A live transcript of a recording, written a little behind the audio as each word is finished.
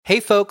Hey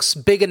folks,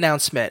 big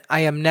announcement. I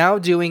am now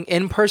doing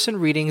in-person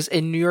readings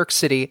in New York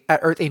City at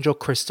Earth Angel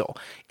Crystal.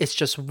 It's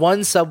just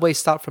one subway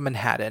stop from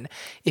Manhattan.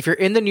 If you're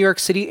in the New York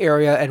City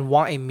area and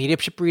want a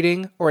mediumship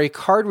reading or a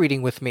card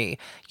reading with me,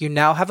 you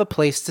now have a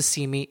place to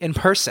see me in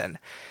person.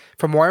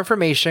 For more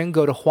information,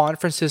 go to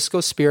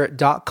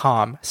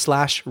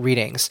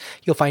juanfranciscospirit.com/readings.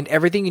 You'll find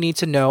everything you need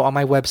to know on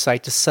my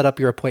website to set up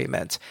your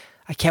appointment.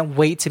 I can't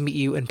wait to meet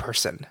you in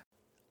person.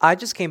 I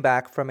just came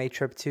back from a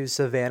trip to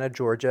Savannah,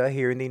 Georgia,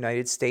 here in the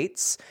United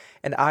States,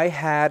 and I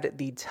had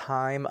the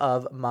time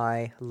of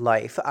my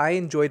life. I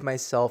enjoyed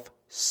myself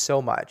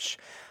so much.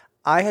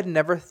 I had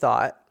never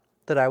thought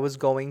that I was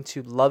going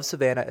to love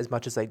Savannah as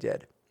much as I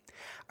did.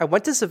 I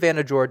went to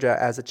Savannah, Georgia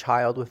as a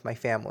child with my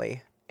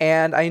family,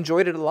 and I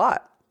enjoyed it a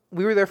lot.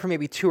 We were there for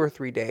maybe 2 or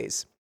 3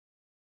 days.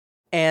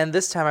 And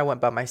this time I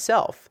went by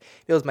myself.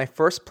 It was my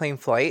first plane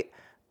flight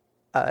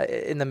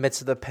in the midst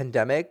of the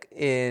pandemic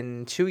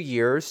in 2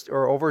 years,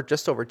 or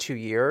just over 2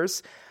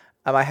 years.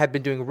 I had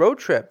been doing road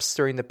trips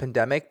during the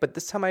pandemic, but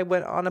this time I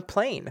went on a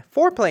plane.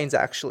 4 planes,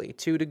 actually.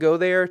 2 to go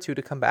there, 2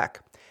 to come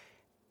back.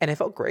 And it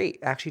felt great,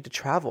 actually, to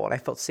travel. And I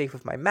felt safe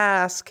with my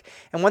mask.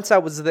 And once I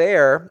was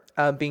there,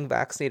 being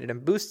vaccinated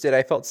and boosted,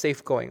 I felt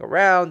safe going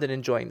around and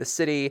enjoying the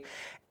city.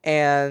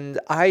 And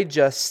I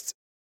just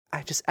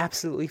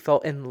absolutely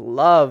felt in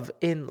love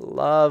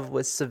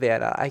with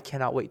Savannah. I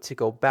cannot wait to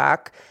go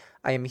back.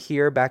 I am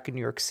here back in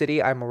New York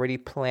City. I'm already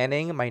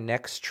planning my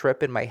next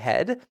trip in my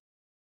head.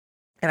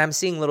 And I'm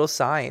seeing little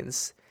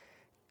signs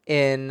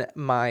in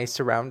my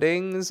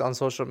surroundings on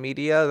social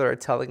media that are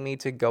telling me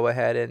to go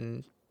ahead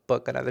and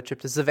book another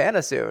trip to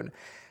Savannah soon.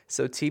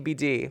 So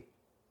TBD.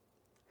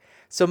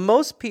 So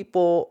most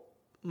people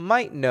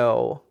might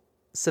know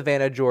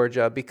Savannah,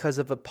 Georgia because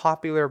of a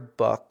popular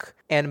book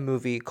and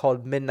movie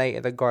called Midnight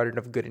in the Garden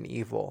of Good and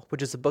Evil,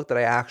 which is a book that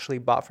I actually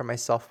bought for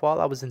myself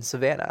while I was in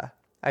Savannah.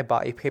 I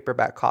bought a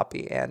paperback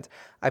copy, and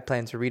I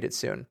plan to read it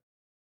soon.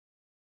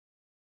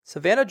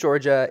 Savannah,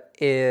 Georgia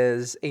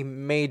is a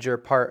major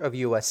part of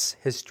U.S.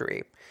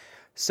 history.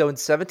 So in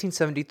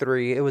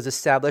 1773, it was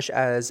established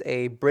as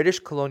a British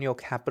colonial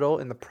capital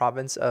in the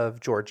province of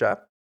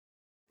Georgia.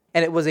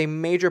 And it was a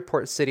major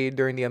port city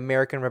during the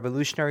American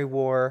Revolutionary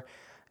War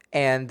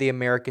and the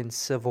American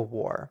Civil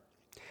War.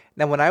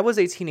 Now, when I was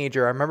a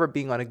teenager, I remember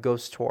being on a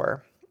ghost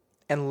tour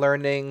and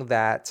learning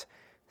that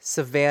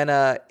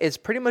Savannah is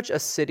pretty much a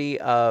city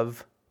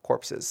of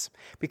corpses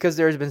because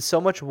there's been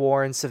so much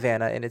war in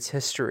Savannah in its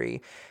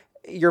history.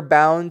 You're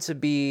bound to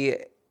be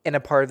in a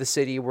part of the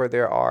city where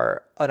there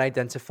are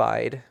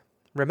unidentified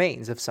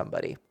remains of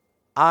somebody.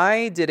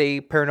 I did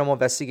a paranormal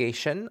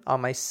investigation on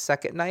my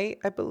second night,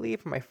 I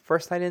believe, my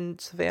first night in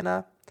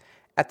Savannah,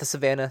 at the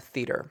Savannah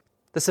Theater.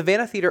 The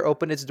Savannah Theater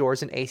opened its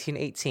doors in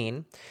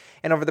 1818,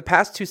 and over the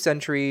past 2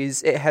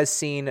 centuries, it has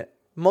seen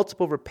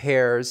multiple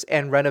repairs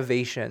and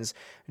renovations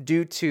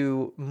due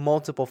to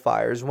multiple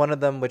fires, one of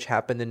them which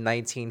happened in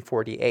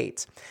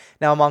 1948.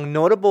 Now, among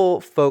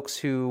notable folks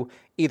who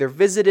either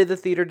visited the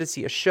theater to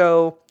see a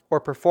show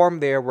or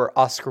performed there were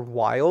Oscar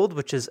Wilde,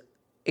 which is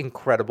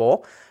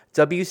incredible,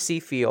 W.C.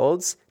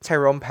 Fields,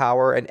 Tyrone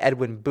Power, and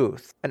Edwin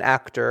Booth, an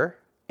actor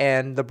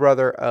and the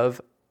brother of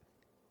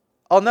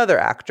another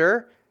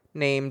actor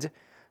named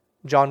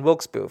John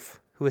Wilkes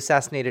Booth, who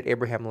assassinated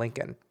Abraham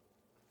Lincoln.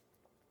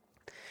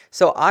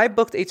 So I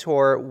booked a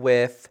tour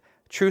with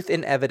Truth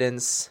in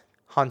Evidence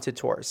Haunted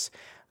Tours.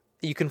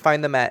 You can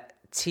find them at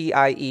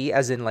TIE,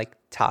 as in like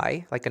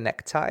tie, like a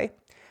necktie,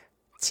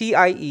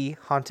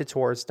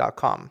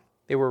 TIEhauntedtours.com.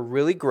 They were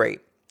really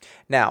great.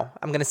 Now,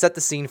 I'm going to set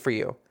the scene for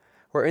you.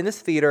 We're in this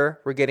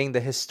theater. We're getting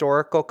the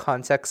historical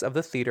context of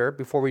the theater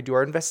before we do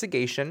our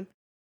investigation.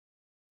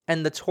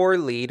 And the tour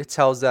lead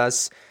tells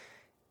us,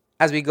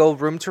 as we go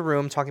room to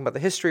room talking about the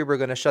history, we're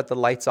going to shut the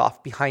lights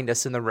off behind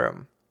us in the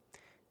room.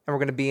 And we're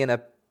going to be in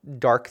a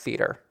dark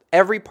theater.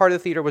 Every part of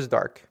the theater was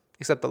dark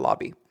except the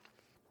lobby.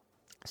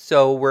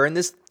 So we're in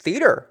this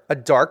theater, a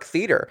dark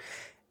theater.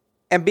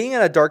 And being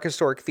in a dark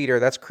historic theater,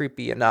 that's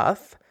creepy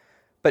enough.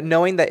 But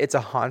knowing that it's a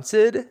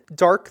haunted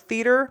dark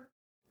theater,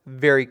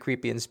 very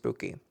creepy and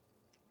spooky.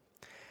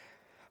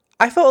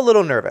 I felt a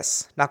little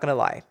nervous, not going to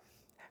lie.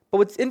 But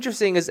what's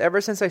interesting is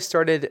ever since I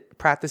started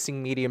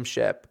practicing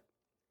mediumship,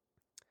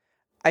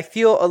 I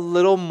feel a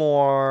little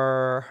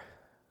more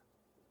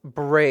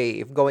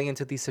brave going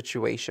into these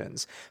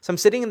situations. So I'm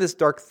sitting in this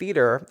dark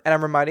theater and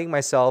I'm reminding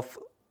myself,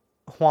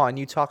 Juan,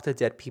 you talk to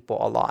dead people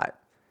a lot.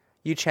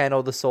 You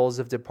channel the souls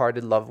of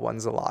departed loved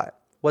ones a lot.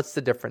 What's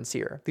the difference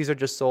here? These are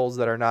just souls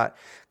that are not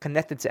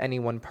connected to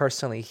anyone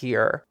personally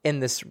here in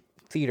this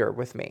theater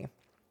with me.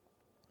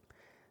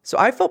 So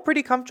I felt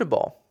pretty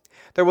comfortable.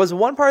 There was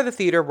one part of the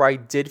theater where I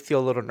did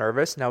feel a little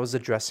nervous, and that was the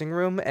dressing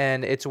room,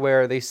 and it's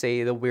where they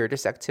say the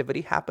weirdest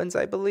activity happens,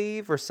 I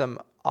believe, or some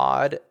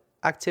odd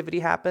activity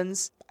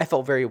happens. I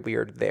felt very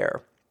weird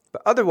there.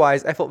 But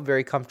otherwise, I felt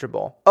very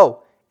comfortable.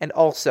 Oh, and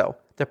also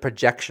the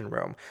projection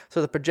room.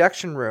 So the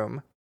projection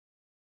room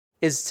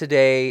is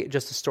today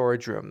just a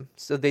storage room.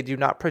 So they do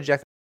not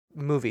project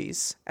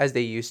movies as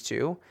they used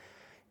to.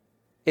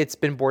 It's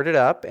been boarded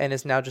up and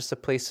is now just a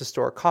place to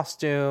store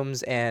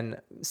costumes and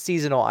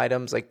seasonal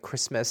items like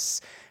Christmas,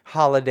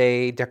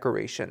 holiday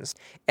decorations.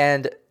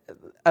 And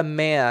a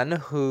man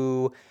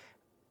who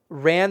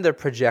ran the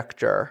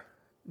projector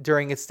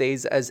during its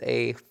days as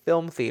a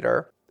film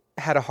theater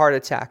had a heart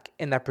attack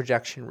in that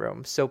projection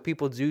room. So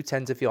people do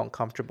tend to feel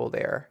uncomfortable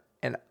there.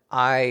 And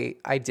I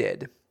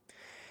did.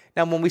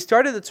 Now, when we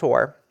started the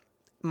tour,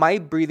 my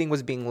breathing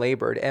was being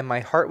labored and my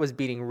heart was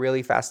beating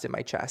really fast in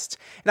my chest.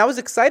 And I was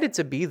excited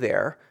to be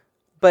there,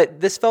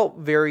 but this felt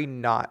very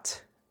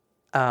not.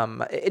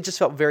 It just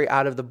felt very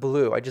out of the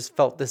blue. I just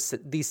felt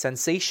these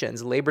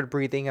sensations, labored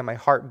breathing and my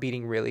heart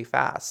beating really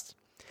fast.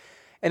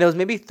 And it was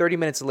maybe 30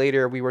 minutes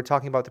later, we were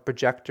talking about the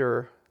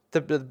projector,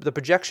 the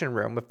projection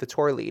room with the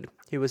tour lead.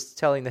 He was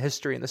telling the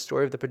history and the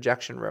story of the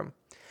projection room.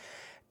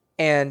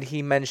 And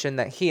he mentioned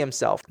that he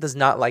himself does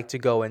not like to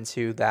go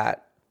into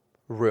that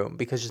room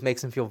because it just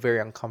makes him feel very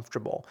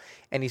uncomfortable.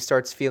 And he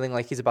starts feeling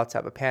like he's about to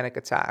have a panic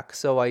attack.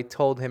 So I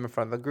told him in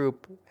front of the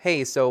group,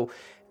 hey, so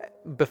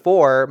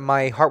before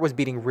my heart was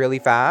beating really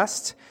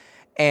fast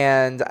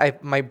and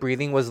my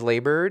breathing was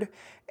labored.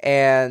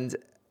 And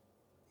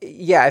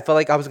yeah, I felt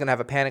like I was going to have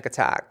a panic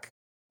attack.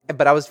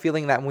 But I was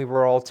feeling that when we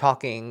were all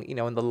talking,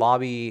 in the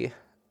lobby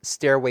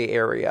stairway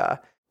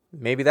area.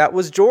 Maybe that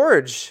was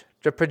George,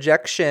 the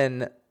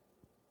projection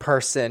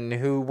person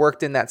who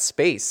worked in that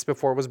space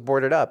before it was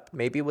boarded up.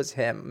 Maybe it was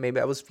him. Maybe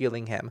I was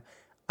feeling him.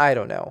 I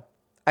don't know.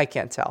 I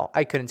can't tell.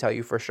 I couldn't tell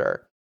you for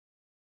sure.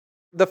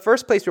 The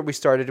first place where we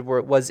started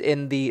was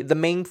in the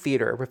main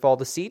theater with all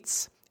the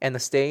seats and the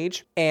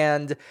stage.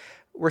 And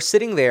we're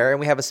sitting there and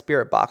we have a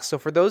spirit box. So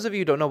for those of you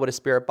who don't know what a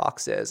spirit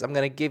box is, I'm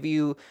going to give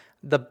you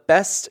the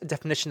best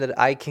definition that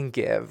I can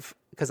give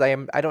because I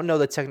don't know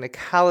the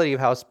technicality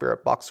of how a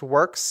spirit box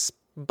works,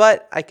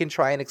 but I can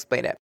try and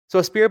explain it. So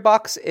a spirit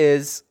box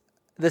is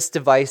this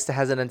device that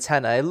has an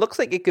antenna. It looks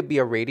like it could be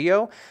a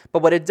radio,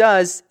 but what it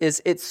does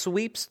is it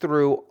sweeps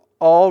through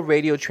all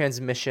radio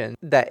transmission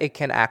that it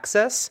can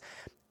access.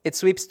 It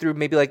sweeps through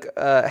maybe like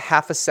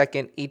half a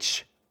second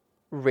each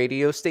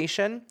radio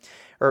station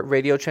or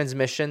radio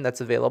transmission that's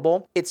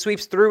available. It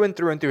sweeps through and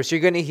through and through. So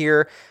you're going to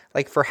hear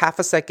like for half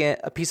a second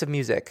a piece of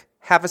music,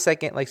 half a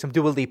second like some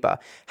Dua Lipa,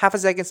 half a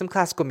second some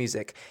classical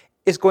music.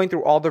 It's going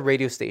through all the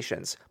radio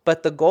stations.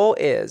 But the goal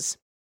is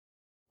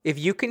if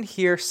you can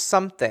hear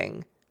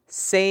something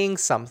saying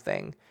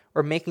something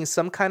or making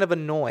some kind of a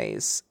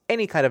noise,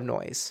 any kind of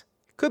noise,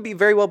 could be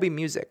very well be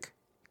music.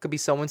 It could be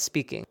someone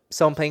speaking,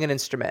 someone playing an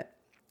instrument.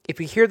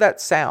 If you hear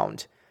that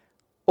sound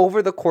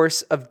over the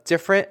course of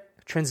different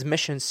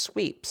transmission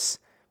sweeps,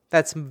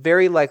 that's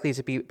very likely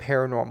to be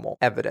paranormal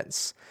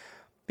evidence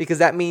because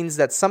that means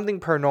that something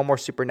paranormal or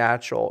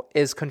supernatural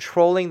is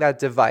controlling that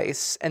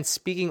device and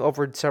speaking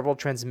over several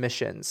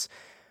transmissions.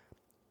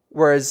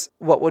 Whereas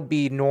what would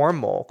be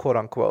normal, quote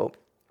unquote,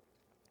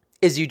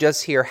 is you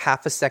just hear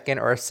half a second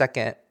or a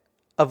second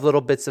of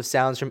little bits of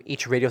sounds from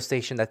each radio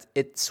station that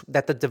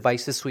the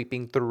device is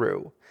sweeping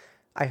through.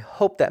 I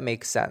hope that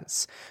makes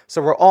sense.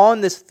 So we're all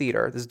in this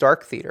theater, this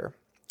dark theater,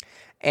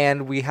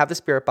 and we have the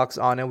spirit box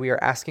on and we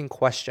are asking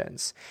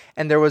questions.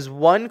 And there was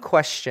one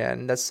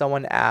question that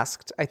someone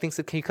asked, I think,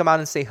 so can you come out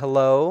and say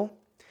hello?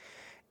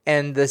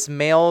 And this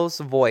male's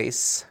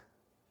voice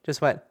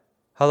just went,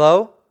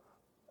 hello?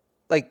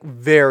 Like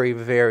very,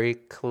 very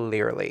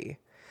clearly.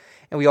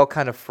 And we all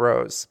kind of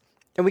froze.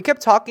 And we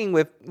kept talking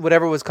with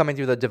whatever was coming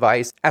through the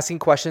device, asking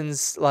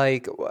questions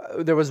like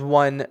there was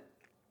one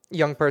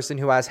young person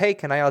who asked, hey,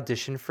 can I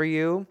audition for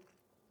you?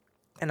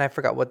 And I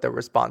forgot what the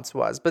response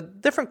was, but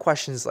different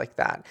questions like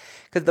that.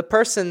 Because the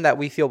person that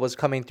we feel was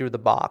coming through the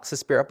box, the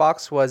spirit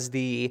box, was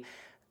the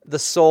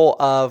soul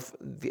of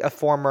a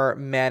former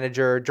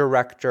manager,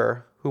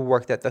 director who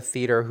worked at the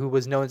theater, who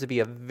was known to be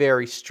a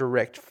very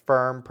strict,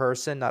 firm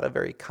person, not a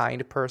very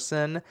kind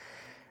person.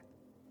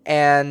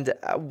 And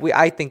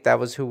I think that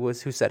was who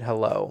said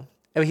hello.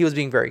 I mean, he was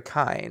being very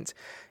kind.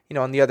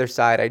 On the other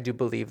side, I do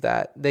believe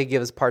that they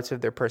give us parts of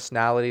their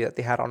personality that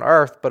they had on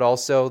Earth, but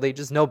also they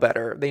just know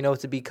better. They know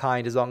to be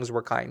kind as long as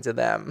we're kind to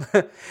them.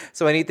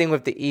 So anything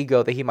with the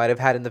ego that he might have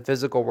had in the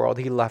physical world,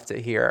 he left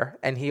it here.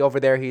 And he over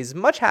there, he's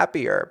much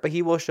happier, but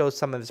he will show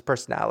some of his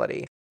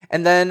personality.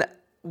 And then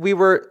we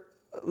were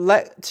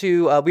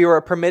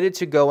permitted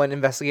to go and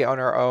investigate on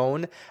our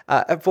own.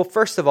 Well,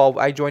 first of all,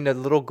 I joined a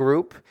little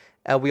group.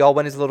 We all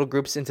went into little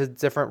groups into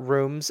different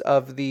rooms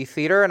of the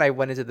theater, and I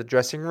went into the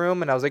dressing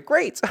room, and I was like,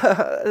 great,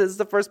 this is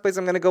the first place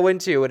I'm going to go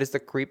into. It is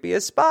the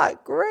creepiest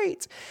spot.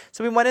 Great.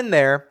 So we went in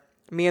there,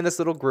 me and this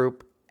little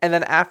group, and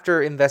then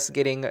after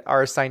investigating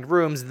our assigned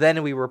rooms,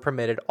 then we were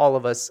permitted, all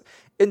of us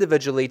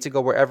individually, to go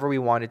wherever we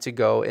wanted to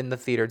go in the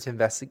theater to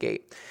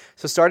investigate.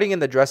 So starting in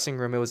the dressing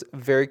room, it was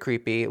very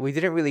creepy. We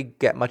didn't really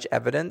get much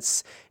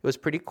evidence. It was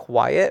pretty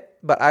quiet,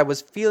 but I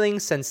was feeling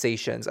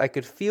sensations. I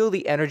could feel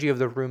the energy of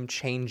the room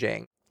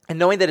changing. And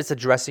knowing that it's a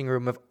dressing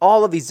room with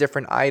all of these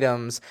different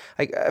items,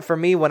 like for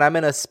me, when I'm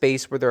in a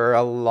space where there are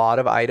a lot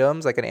of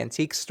items, like an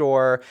antique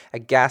store, a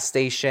gas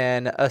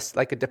station,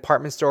 like a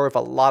department store with a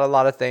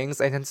lot of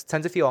things, I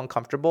tend to feel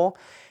uncomfortable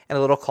and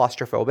a little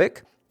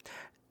claustrophobic.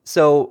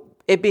 So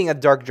it being a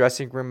dark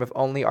dressing room with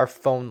only our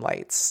phone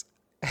lights,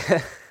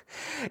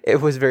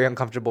 it was very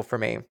uncomfortable for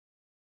me.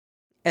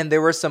 And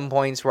there were some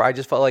points where I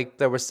just felt like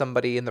there was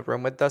somebody in the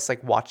room with us,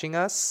 like watching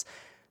us,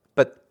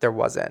 but there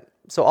wasn't.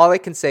 So all I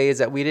can say is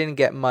that we didn't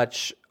get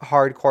much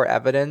hardcore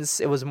evidence.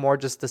 It was more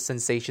just the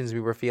sensations we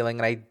were feeling,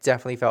 and I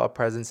definitely felt a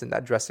presence in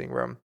that dressing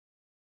room.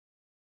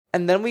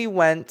 And then we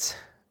went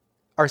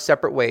our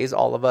separate ways,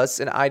 all of us,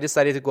 and I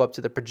decided to go up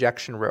to the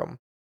projection room.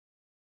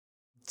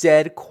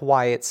 Dead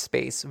quiet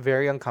space,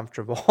 very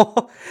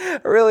uncomfortable,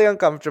 really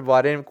uncomfortable.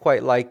 I didn't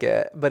quite like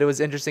it, but it was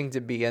interesting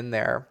to be in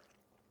there.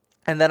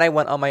 And then I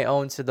went on my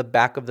own to the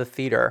back of the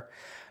theater,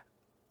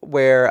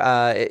 where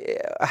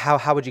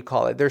how would you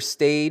call it? There's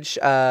stage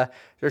right,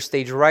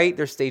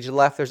 there's stage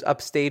left, there's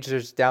upstage,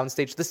 there's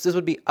downstage. This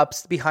would be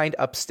behind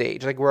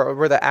upstage, like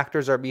where the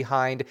actors are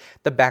behind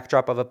the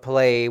backdrop of a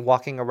play,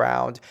 walking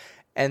around,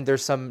 and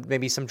there's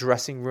maybe some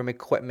dressing room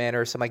equipment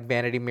or some like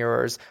vanity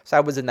mirrors. So I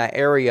was in that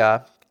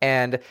area,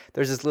 and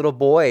there's this little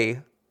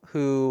boy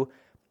who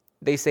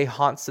they say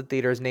haunts the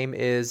theater. His name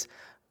is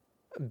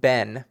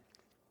Ben.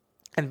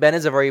 And Ben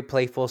is a very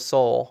playful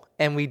soul.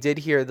 And we did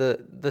hear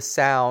the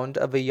sound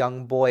of a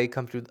young boy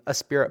come through a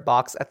spirit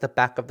box at the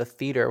back of the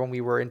theater when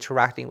we were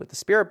interacting with the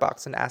spirit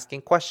box and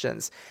asking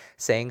questions,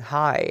 saying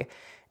hi.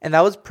 And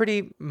that was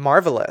pretty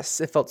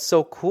marvelous. It felt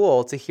so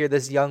cool to hear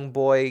this young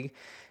boy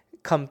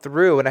come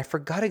through. And I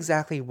forgot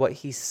exactly what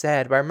he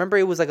said, but I remember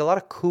it was like a lot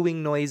of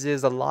cooing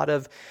noises, a lot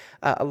of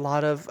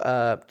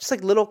just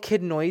like little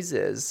kid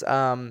noises,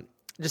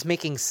 just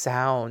making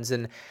sounds.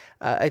 And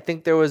I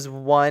think there was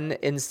one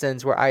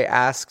instance where I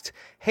asked,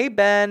 "Hey,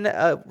 Ben,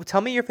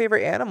 tell me your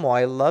favorite animal.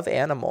 I love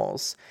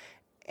animals."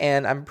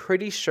 And I'm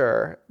pretty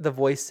sure the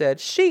voice said,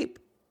 "Sheep."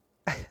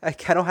 I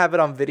don't have it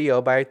on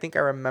video, but I think I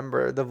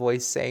remember the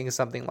voice saying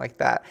something like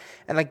that.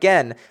 And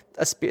again,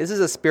 this is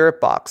a spirit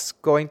box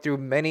going through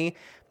many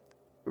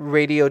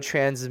radio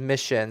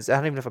transmissions. I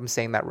don't even know if I'm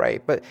saying that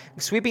right, but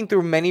sweeping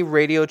through many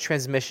radio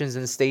transmissions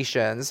and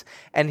stations.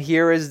 And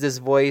here is this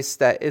voice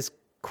that is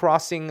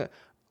crossing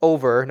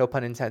over, no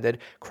pun intended,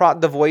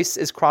 the voice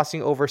is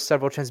crossing over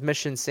several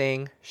transmissions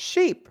saying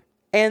sheep.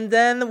 And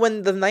then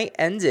when the night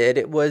ended,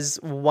 it was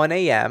 1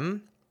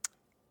 a.m.,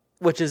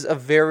 which is a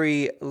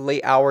very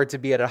late hour to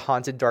be at a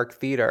haunted dark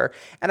theater.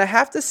 And I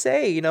have to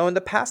say, in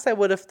the past I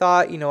would have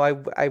thought,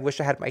 I wish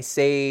I had my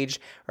sage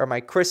or my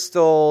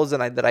crystals,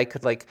 and that I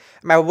could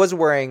I was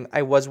wearing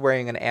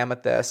an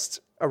amethyst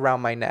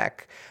around my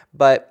neck,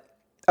 but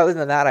other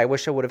than that, I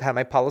wish I would have had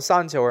my Palo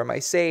Santo or my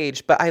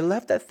sage. But I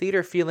left that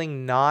theater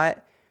feeling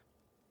not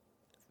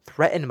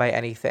threatened by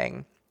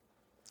anything.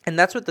 And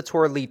that's what the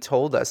tour lead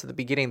told us at the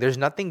beginning. There's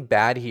nothing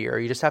bad here.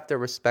 You just have to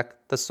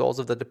respect the souls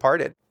of the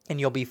departed, and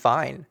you'll be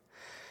fine.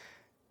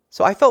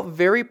 So I felt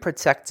very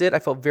protected. I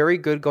felt very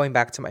good going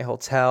back to my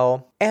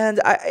hotel. And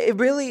it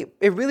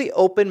really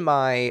opened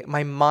my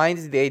mind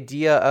to the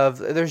idea of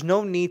there's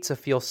no need to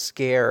feel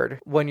scared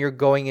when you're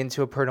going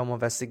into a paranormal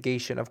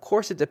investigation. Of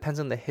course, it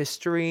depends on the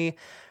history.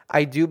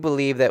 I do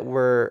believe that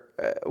where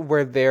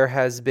there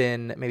has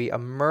been maybe a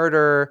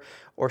murder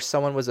or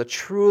someone was a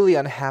truly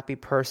unhappy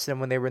person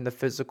when they were in the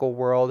physical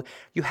world,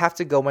 you have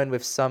to go in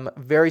with some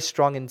very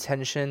strong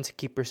intention to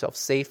keep yourself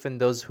safe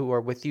and those who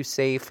are with you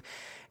safe.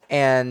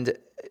 And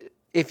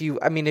if you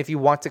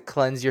want to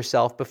cleanse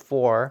yourself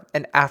before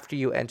and after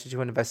you enter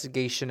into an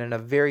investigation in a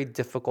very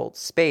difficult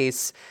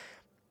space,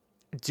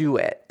 do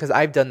it. Because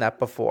I've done that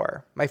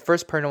before. My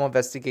first paranormal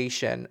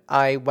investigation,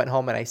 I went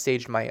home and I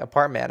saged my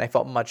apartment, and I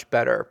felt much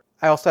better.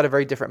 I also had a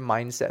very different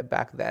mindset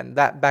back then.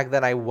 Back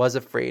then I was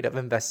afraid of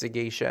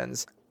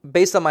investigations.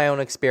 Based on my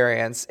own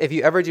experience, if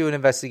you ever do an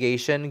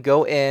investigation,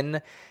 go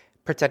in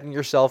protecting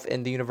yourself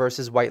in the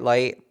universe's white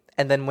light,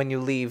 and then when you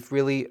leave,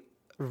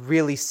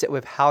 really sit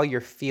with how you're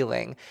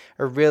feeling,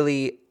 or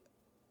really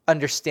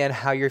understand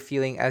how you're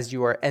feeling as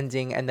you are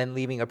ending and then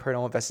leaving a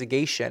paranormal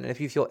investigation. And if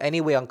you feel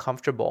any way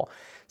uncomfortable,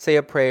 say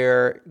a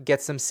prayer,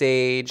 get some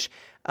sage.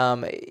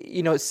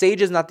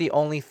 Sage is not the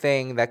only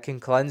thing that can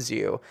cleanse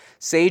you.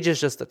 Sage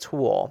is just a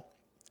tool.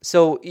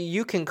 So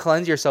you can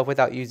cleanse yourself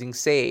without using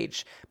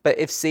sage. But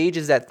if sage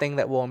is that thing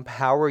that will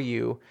empower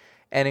you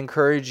and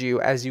encourage you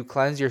as you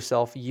cleanse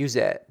yourself, use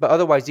it. But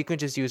otherwise, you can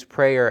just use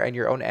prayer and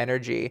your own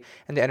energy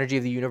and the energy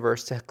of the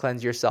universe to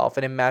cleanse yourself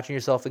and imagine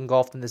yourself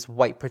engulfed in this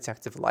white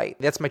protective light.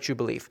 That's my true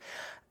belief.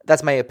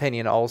 That's my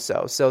opinion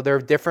also. So there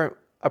are different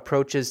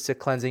approaches to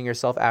cleansing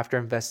yourself after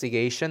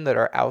investigation that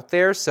are out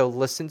there. So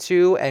listen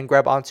to and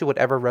grab onto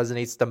whatever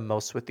resonates the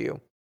most with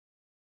you.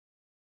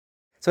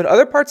 So in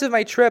other parts of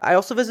my trip, I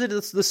also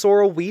visited the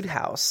Sorrel Weed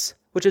House,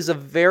 which is a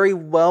very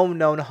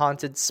well-known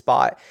haunted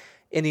spot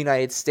in the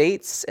United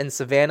States. And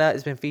Savannah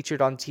has been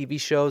featured on TV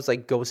shows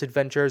like Ghost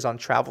Adventures on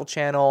Travel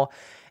Channel.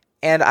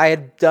 And I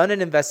had done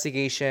an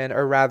investigation,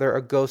 or rather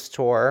a ghost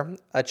tour,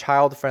 a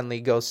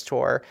child-friendly ghost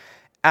tour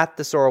at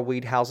the Sorrel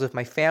Weed House with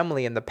my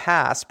family in the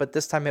past. But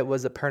this time it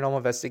was a paranormal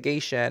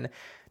investigation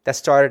that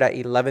started at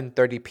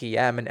 11:30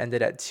 p.m. and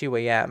ended at 2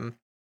 a.m.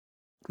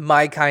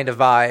 my kind of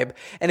vibe.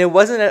 And it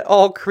wasn't at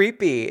all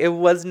creepy. It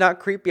was not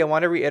creepy. I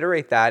want to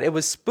reiterate that. It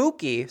was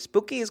spooky.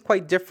 Spooky is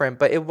quite different,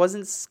 but it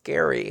wasn't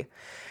scary.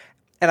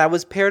 And I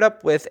was paired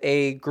up with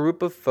a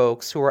group of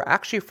folks who were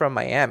actually from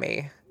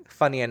Miami,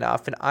 funny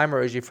enough, and I'm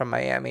originally from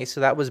Miami, so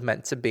that was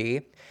meant to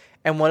be.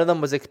 And one of them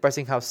was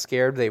expressing how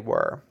scared they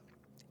were.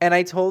 And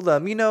I told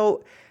them,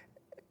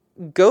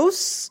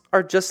 ghosts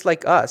are just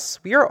like us.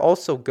 We are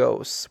also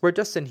ghosts. We're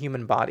just in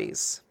human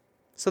bodies.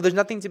 So there's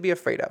nothing to be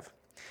afraid of.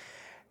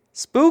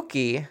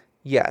 Spooky,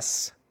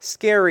 yes.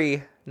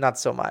 Scary, not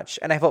so much.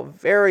 And I felt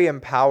very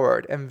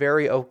empowered and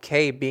very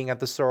okay being at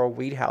the Sorrel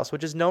Weed House,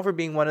 which is known for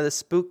being one of the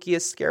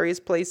spookiest,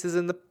 scariest places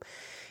in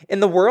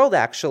the world,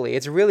 actually.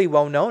 It's really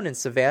well known in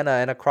Savannah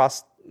and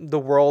across the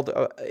world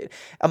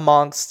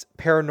amongst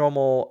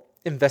paranormal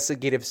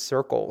investigative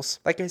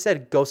circles. Like I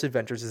said, Ghost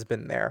Adventures has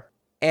been there.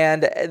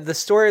 And the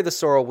story of the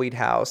Sorrel Weed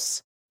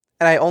House,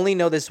 and I only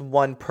know this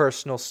one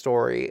personal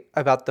story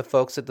about the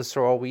folks at the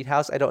Sorrel Weed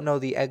House. I don't know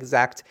the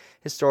exact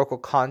historical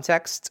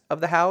context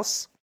of the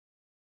house.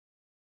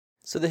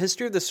 So the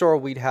history of the Sorrel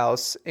Weed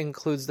House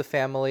includes the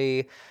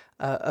family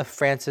of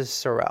Francis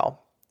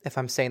Sorrel, if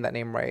I'm saying that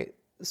name right.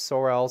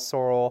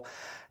 Sorrel.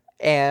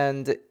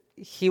 And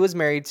he was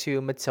married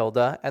to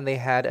Matilda, and they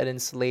had an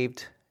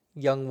enslaved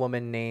young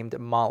woman named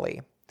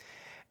Molly.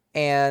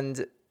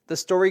 And the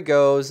story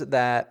goes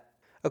that,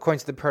 according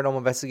to the paranormal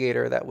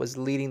investigator that was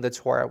leading the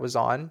tour I was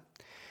on,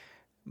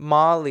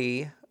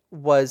 Molly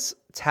was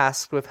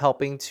tasked with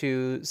helping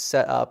to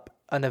set up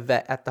an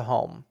event at the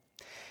home,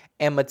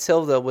 and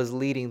Matilda was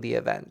leading the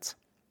event.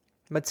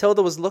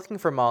 Matilda was looking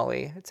for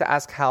Molly to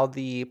ask how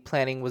the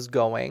planning was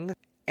going,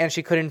 and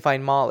she couldn't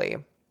find Molly.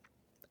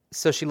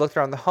 So she looked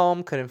around the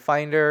home, couldn't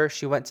find her.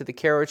 She went to the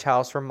carriage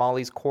house where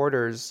Molly's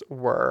quarters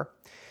were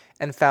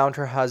and found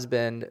her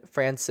husband,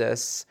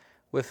 Francis,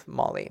 with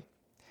Molly.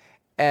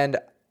 And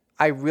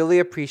I really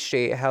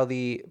appreciate how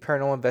the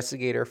paranormal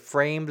investigator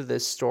framed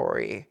this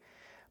story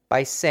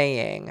by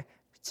saying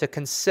to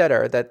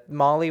consider that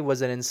Molly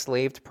was an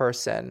enslaved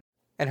person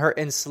and her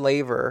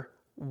enslaver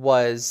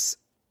was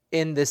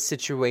in this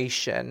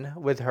situation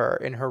with her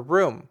in her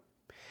room.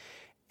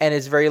 And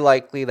it's very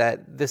likely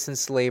that this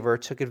enslaver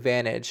took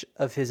advantage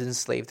of his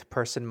enslaved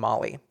person,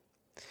 Molly.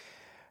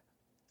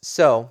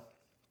 So,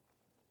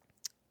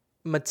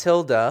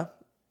 Matilda,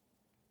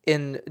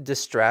 in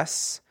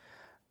distress,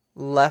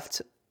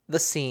 left the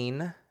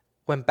scene,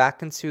 went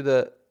back into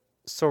the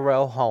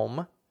Sorrel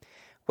home,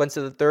 went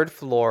to the third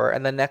floor,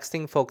 and the next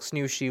thing folks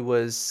knew,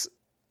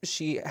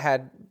 she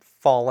had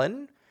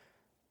fallen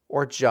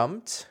or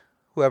jumped,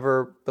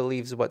 whoever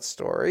believes what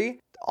story,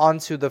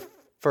 onto the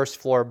first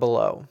floor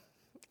below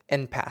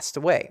and passed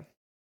away.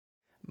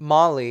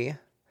 Molly,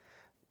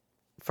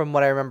 from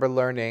what I remember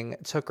learning,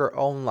 took her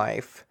own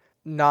life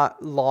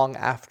not long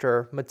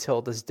after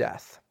Matilda's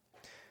death.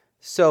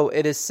 So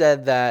it is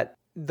said that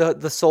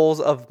the souls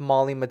of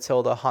Molly and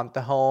Matilda haunt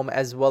the home,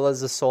 as well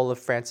as the soul of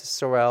Francis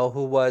Sorrel,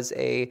 who was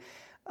a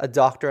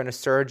doctor and a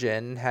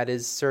surgeon, had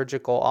his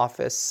surgical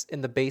office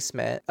in the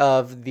basement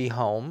of the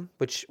home,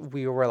 which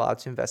we were allowed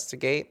to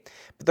investigate.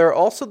 But there are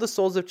also the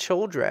souls of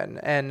children,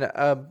 and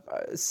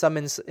some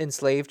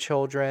enslaved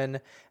children,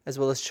 as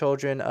well as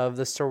children of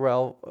the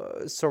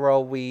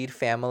Sorrel Weed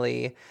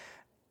family.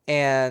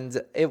 And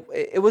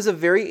it was a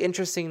very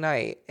interesting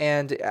night,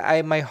 and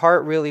my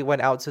heart really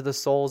went out to the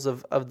souls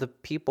of the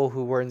people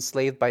who were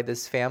enslaved by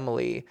this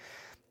family.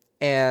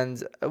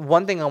 And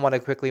one thing I want to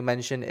quickly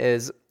mention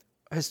is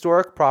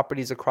historic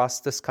properties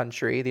across this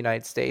country, the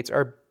United States,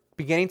 are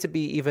beginning to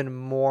be even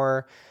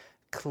more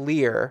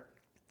clear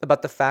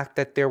about the fact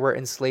that there were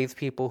enslaved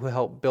people who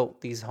helped build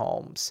these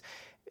homes.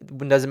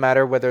 It doesn't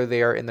matter whether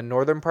they are in the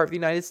northern part of the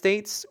United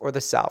States or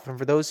the south. And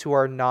for those who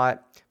are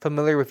not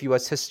familiar with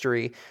U.S.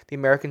 history, the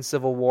American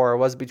Civil War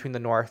was between the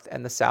North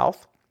and the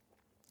South.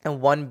 And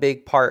one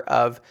big part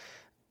of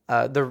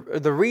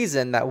the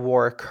reason that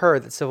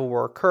Civil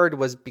War occurred,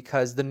 was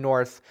because the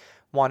North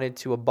wanted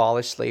to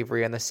abolish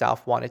slavery and the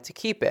South wanted to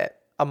keep it,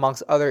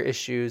 amongst other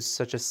issues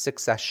such as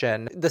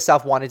succession. The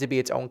South wanted to be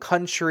its own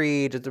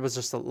country. There was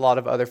just a lot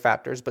of other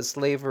factors, but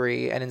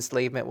slavery and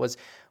enslavement was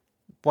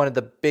one of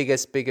the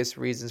biggest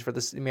reasons for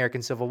the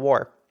American Civil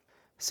War.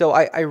 So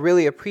I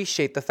really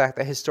appreciate the fact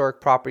that historic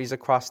properties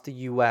across the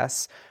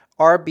U.S.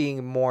 are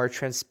being more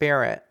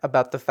transparent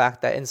about the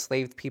fact that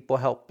enslaved people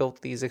helped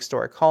build these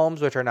historic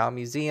homes, which are now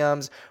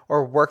museums,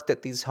 or worked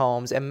at these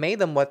homes and made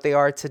them what they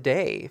are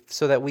today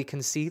so that we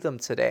can see them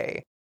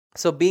today.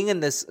 So being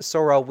in this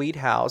Sorrel Weed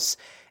House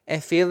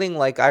and feeling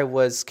like I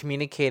was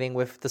communicating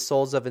with the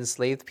souls of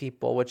enslaved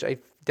people, which I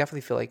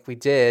definitely feel like we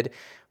did,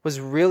 was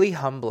really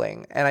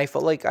humbling. And I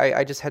felt like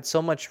I just had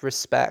so much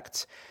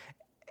respect.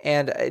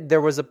 And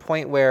there was a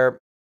point where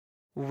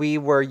we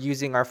were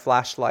using our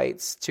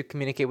flashlights to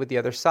communicate with the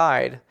other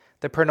side.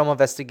 The paranormal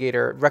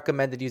investigator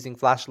recommended using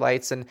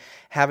flashlights and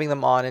having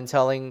them on and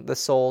telling the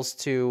souls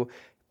to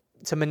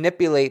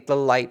manipulate the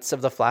lights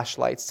of the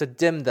flashlights, to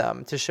dim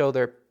them, to show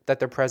that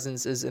their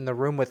presence is in the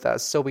room with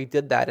us. So we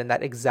did that, and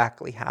that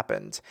exactly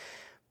happened.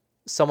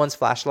 Someone's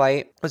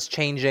flashlight was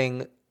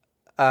changing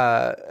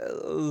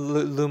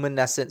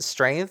luminescent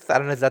strength. I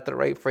don't know if that's the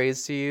right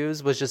phrase to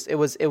use.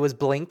 It was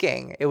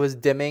blinking. It was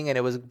dimming and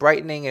it was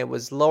brightening. It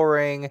was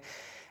lowering.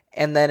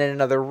 And then in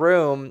another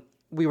room,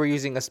 we were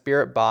using a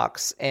spirit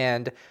box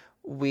and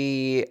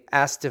we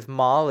asked if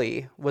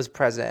Molly was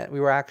present. We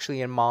were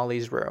actually in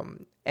Molly's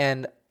room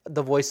and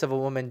the voice of a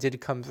woman did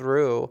come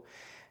through,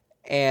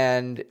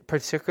 and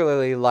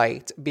particularly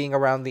liked being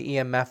around the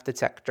EMF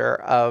detector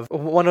of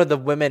one of the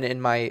women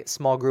in my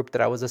small group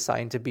that I was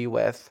assigned to be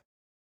with.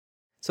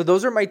 So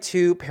those are my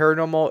 2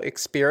 paranormal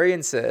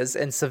experiences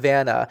in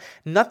Savannah.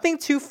 Nothing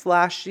too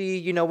flashy.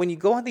 You know, when you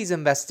go on these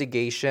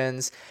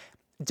investigations,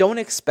 don't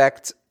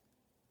expect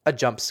a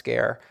jump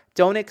scare.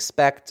 Don't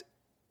expect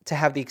to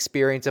have the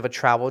experience of a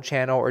Travel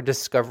Channel or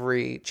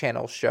Discovery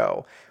Channel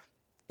show.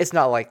 It's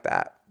not like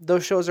that.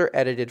 Those shows are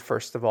edited,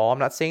 first of all. I'm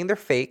not saying they're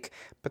fake,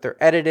 but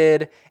they're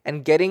edited,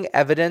 and getting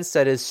evidence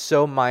that is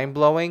so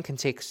mind-blowing can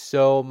take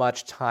so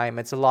much time.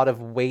 It's a lot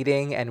of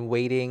waiting and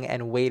waiting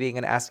and waiting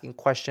and asking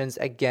questions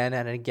again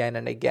and again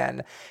and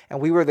again. And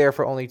we were there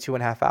for only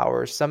 2.5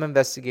 hours. Some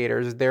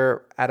investigators,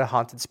 they're at a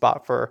haunted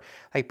spot for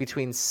like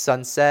between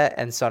sunset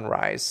and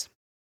sunrise.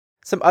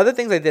 Some other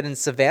things I did in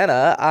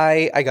Savannah,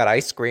 I got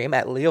ice cream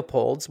at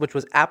Leopold's, which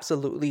was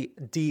absolutely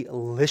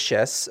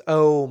delicious.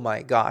 Oh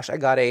my gosh.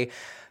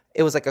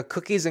 It was like a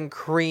cookies and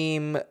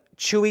cream,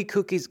 chewy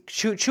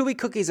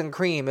cookies and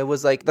cream. It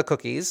was like the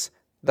cookies,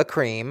 the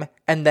cream,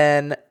 and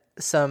then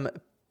some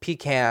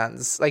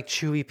pecans, like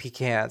chewy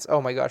pecans. Oh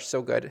my gosh,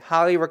 so good.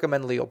 Highly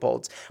recommend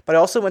Leopold's. But I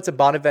also went to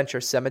Bonaventure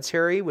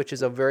Cemetery, which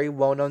is a very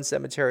well-known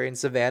cemetery in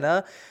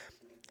Savannah.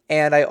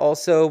 And I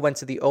also went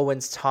to the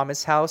Owens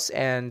Thomas House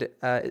and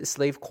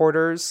slave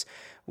quarters,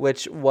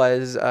 which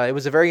was it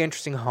was a very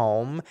interesting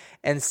home.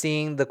 And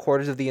seeing the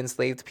quarters of the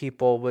enslaved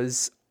people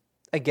was,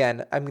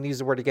 again, I'm going to use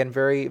the word again,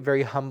 very,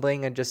 very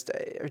humbling, and just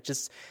it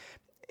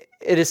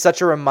is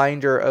such a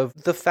reminder of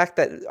the fact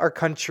that our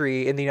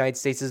country in the United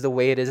States is the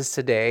way it is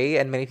today,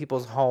 and many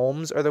people's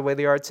homes are the way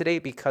they are today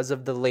because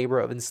of the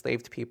labor of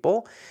enslaved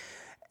people.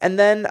 And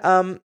then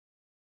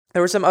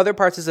there were some other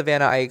parts of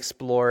Savannah I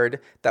explored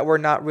that were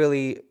not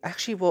really,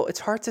 actually, well, it's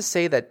hard to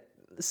say that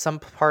some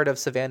part of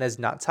Savannah is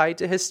not tied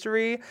to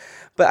history,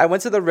 but I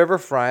went to the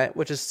riverfront,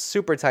 which is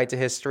super tied to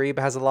history,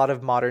 but has a lot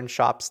of modern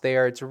shops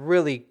there. It's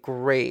really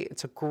great.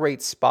 It's a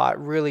great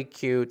spot, really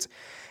cute.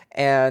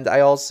 And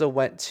I also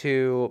went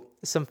to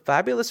some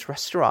fabulous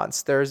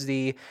restaurants. There's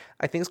I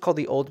think it's called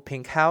the Old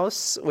Pink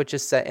House, which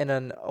is set in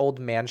an old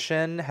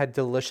mansion, had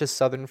delicious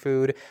Southern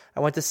food. I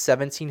went to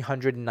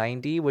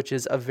 1790, which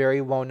is a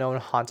very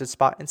well-known haunted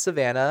spot in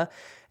Savannah.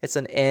 It's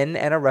an inn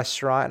and a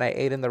restaurant, and I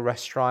ate in the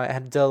restaurant. It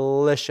had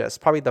delicious,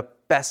 probably the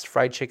best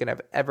fried chicken I've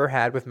ever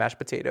had with mashed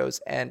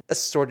potatoes and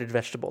assorted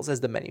vegetables,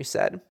 as the menu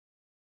said.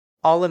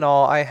 All in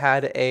all, I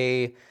had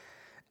an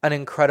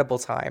incredible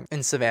time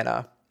in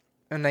Savannah,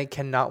 and I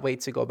cannot wait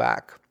to go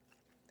back.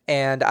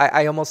 And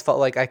I almost felt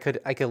like I could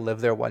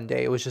live there one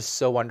day. It was just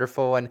so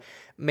wonderful, and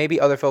maybe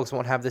other folks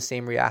won't have the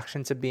same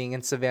reaction to being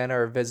in Savannah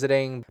or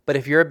visiting. But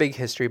if you're a big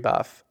history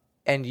buff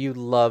and you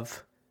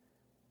love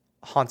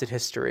haunted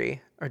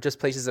history or just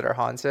places that are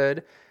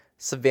haunted,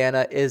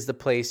 Savannah is the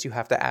place you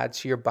have to add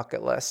to your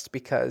bucket list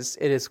because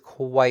it is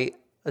quite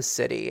a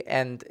city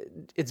and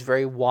it's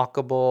very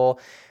walkable.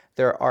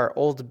 There are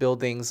old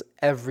buildings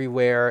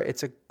everywhere.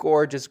 It's a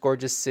gorgeous,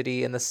 gorgeous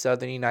city in the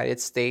southern United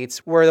States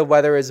where the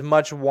weather is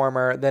much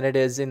warmer than it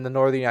is in the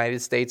northern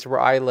United States where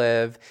I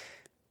live.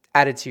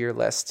 Add it to your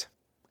list.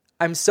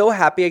 I'm so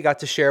happy I got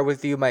to share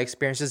with you my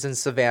experiences in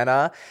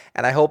Savannah,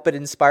 and I hope it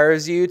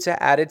inspires you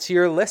to add it to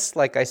your list,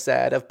 like I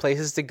said, of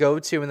places to go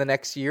to in the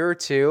next year or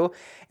two.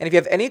 And if you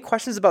have any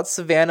questions about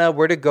Savannah,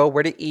 where to go,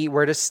 where to eat,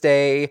 where to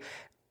stay,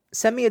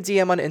 send me a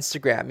DM on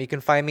Instagram. You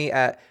can find me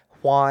at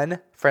Juan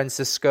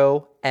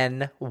Francisco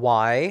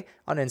NY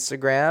on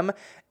Instagram.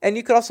 And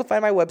you could also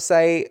find my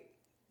website,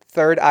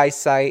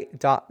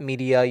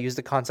 thirdeyesight.media. Use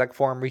the contact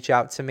form, reach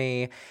out to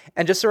me.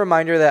 And just a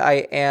reminder that I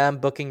am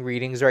booking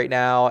readings right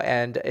now.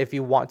 And if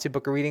you want to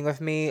book a reading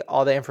with me,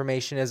 all the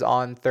information is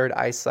on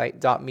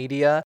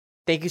thirdeyesight.media.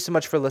 Thank you so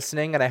much for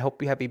listening, and I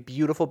hope you have a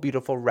beautiful,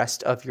 beautiful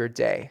rest of your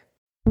day.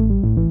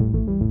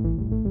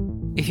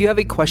 If you have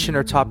a question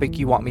or topic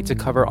you want me to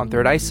cover on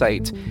Third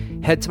Eyesight,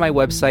 head to my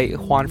website,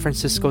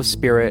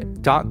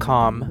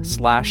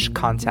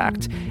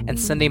 juanfranciscospirit.com/contact, and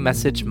send a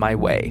message my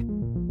way.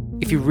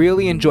 If you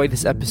really enjoyed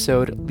this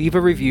episode, leave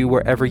a review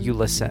wherever you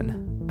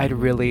listen. I'd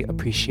really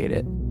appreciate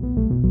it.